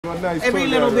Every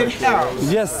little bit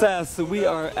helps. Yes, sir. So we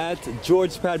are at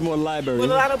George Padmore Library.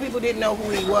 Well, a lot of people didn't know who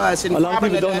he was. And a lot of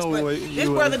people don't know who he was. This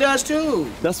brother does too.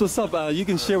 That's what's up. You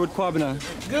can share with Kwabena.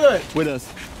 Good. With us.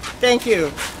 Thank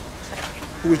you.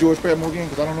 Who is George Padmore again?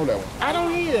 Because I don't know that one. I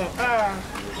don't either.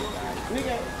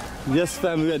 Yes,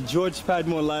 family. We're at George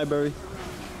Padmore Library.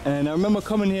 And I remember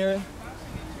coming here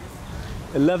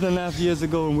 11.5 years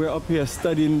ago, and we're up here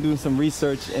studying, doing some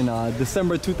research in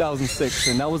December 2006,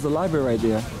 and that was the library right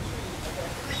there.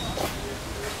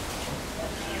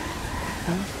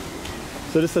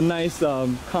 So this is a nice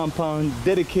compound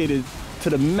dedicated to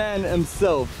the man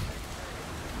himself.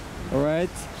 All right,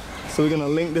 so we're gonna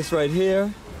link this right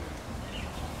here.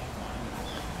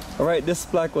 All right, this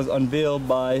plaque was unveiled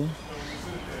by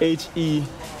H.E.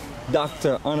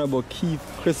 Dr. Honorable Keith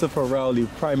Christopher Rowley,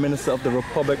 Prime Minister of the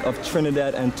Republic of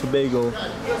Trinidad and Tobago,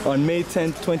 on May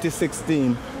 10,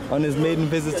 2016, on his maiden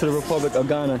visit to the Republic of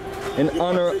Ghana, in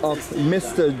honor of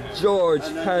Mr. George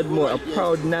Padmore, a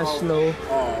proud national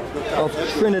of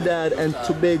Trinidad and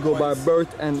Tobago by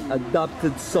birth and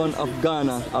adopted son of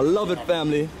Ghana. I love it,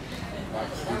 family.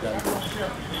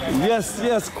 Yes,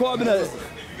 yes, Kwabena.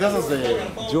 This is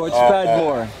the George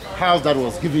Padmore. House that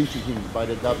was given to him by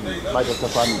the government, by Dr.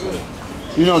 Padmore.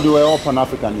 You know, they were all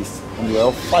Pan-Africanists, and they were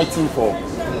all fighting for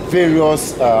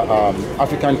various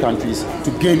African countries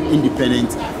to gain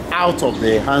independence out of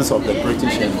the hands of the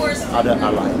British and other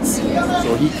allies.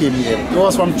 So he came here. He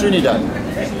was from Trinidad,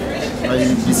 and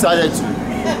he decided to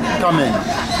come and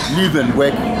live and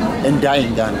work and die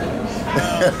in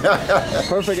Ghana.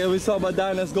 Perfect. And we saw about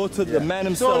that. Let's go to the man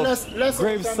himself. So let's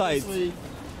grave site.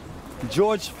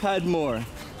 George Padmore.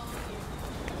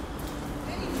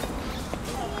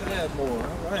 Padmore,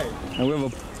 all right. And we have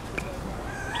a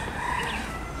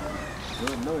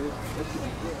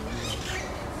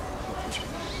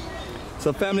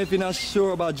So family, if you're not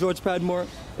sure about George Padmore,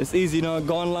 it's easy, you know,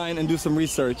 go online and do some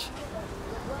research.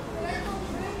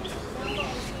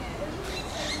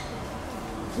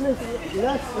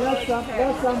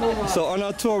 So on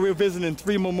our tour, we're visiting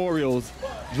 3 memorials: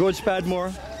 George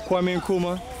Padmore, Kwame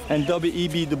Nkrumah, and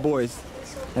W.E.B. Du Bois.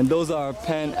 And those are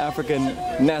Pan-African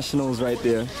nationals right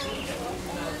there.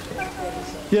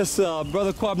 Yes,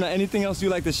 Brother Kwabena, anything else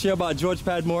you'd like to share about George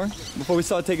Padmore before we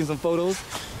start taking some photos?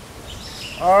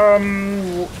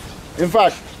 In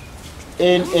fact,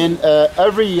 in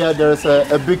every year there's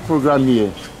a big program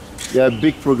here. Yeah, a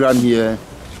big program here.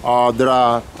 There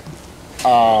are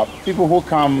people who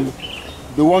come,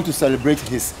 they want to celebrate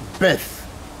his birth.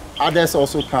 Others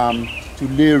also come to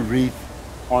lay wreath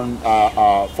on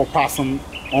for passing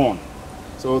on.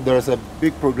 So there's a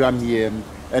big program here.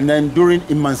 And then during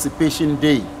Emancipation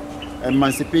Day,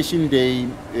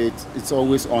 it's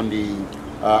always on the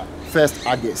 1st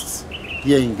August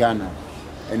here in Ghana.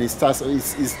 And it starts,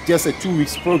 it's just a 2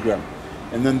 weeks program.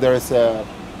 And then there's a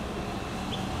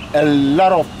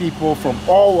lot of people from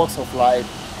all walks of life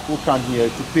who come here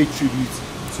to pay tribute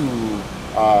to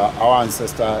our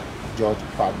ancestor, George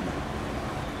Padmore.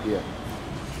 Yeah.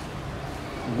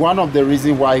 One of the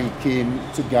reasons why he came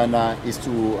to Ghana is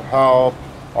to help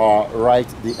write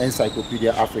the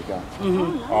Encyclopedia Africa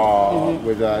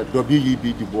with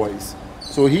W.E.B. Du Bois.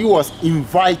 So he was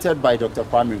invited by Dr.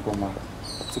 Kwame Nkrumah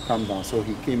to come down. So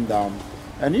he came down,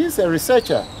 and he's a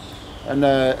researcher and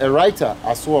a writer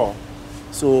as well.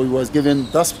 So he was given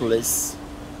this place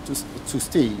to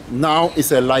stay. Now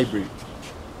it's a library.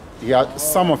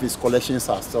 Some of his collections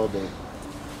are still there.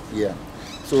 Yeah.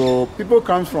 So people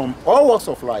come from all walks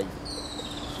of life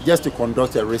just to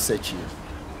conduct a research here.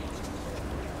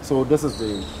 So this is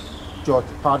the George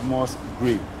Padmore's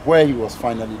grave, where he was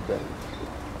finally buried.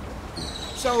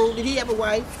 So did he have a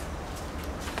wife?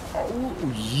 Oh,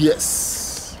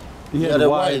 yes. He had a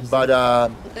wife, but I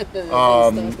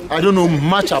don't know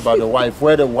much about the wife,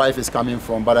 where the wife is coming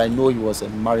from, but I know he was a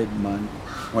married man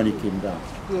when he came down.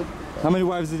 Good. How many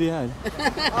wives did he have?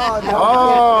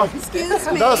 Excuse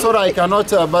me. That's what I cannot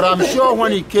tell, but I'm sure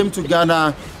when he came to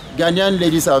Ghana, Ghanaian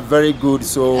ladies are very good,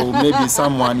 so maybe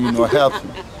someone, you know, help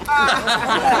him.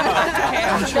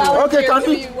 Okay, can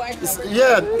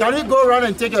we go around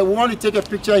and take we want to take a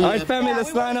picture here. All right, family,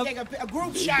 let's line up. A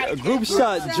group shot. A group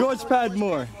shot. George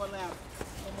Padmore.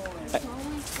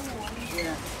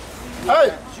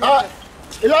 Hey,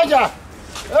 Elijah.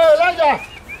 Hey, Elijah.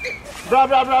 Blah,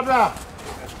 blah, blah, blah.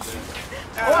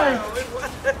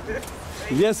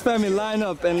 Yes, family, line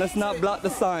up and let's not block the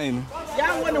sign.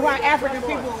 Y'all wonder why African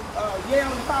people yell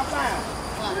on the top line?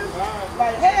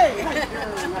 Like, hey!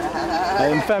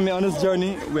 And family, on this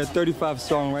journey, we're 35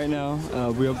 strong right now.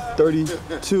 We have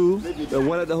 32. We're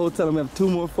one at the hotel, and we have 2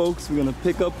 more folks we're gonna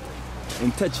pick up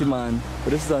in Techiman.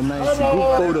 But this is a nice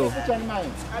group photo.